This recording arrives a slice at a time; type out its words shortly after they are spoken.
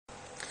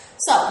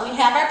So we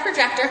have our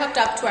projector hooked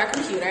up to our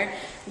computer.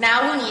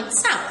 Now we need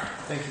sound.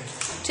 Thank you.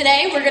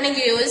 Today we're going to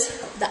use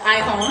the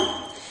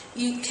iHome.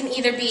 You can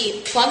either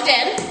be plugged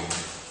in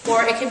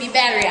or it can be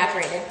battery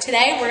operated.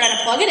 Today we're going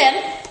to plug it in.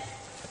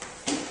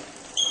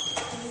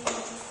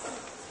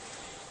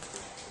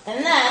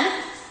 And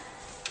then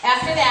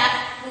after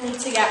that we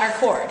need to get our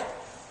cord.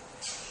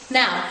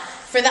 Now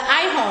for the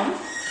iHome,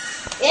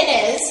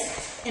 it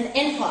is an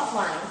input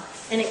line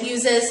and it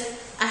uses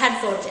a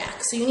headphone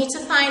jack. So you need to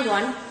find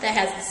one that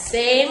has the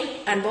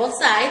same on both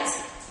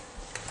sides.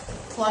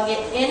 Plug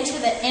it into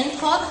the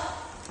input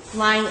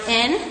line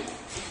in.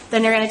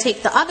 Then you're going to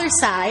take the other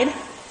side,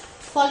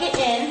 plug it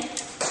in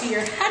to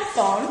your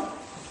headphone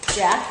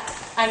jack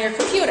on your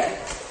computer.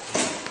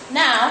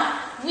 Now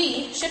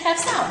we should have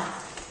sound.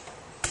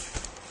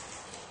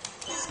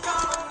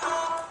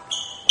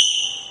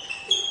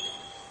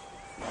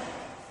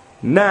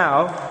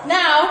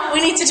 Now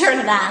we need to turn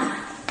it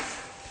on.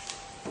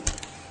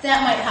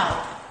 That might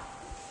help.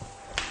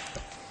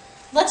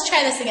 Let's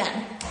try this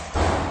again.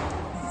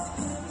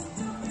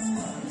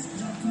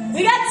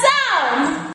 We got sound!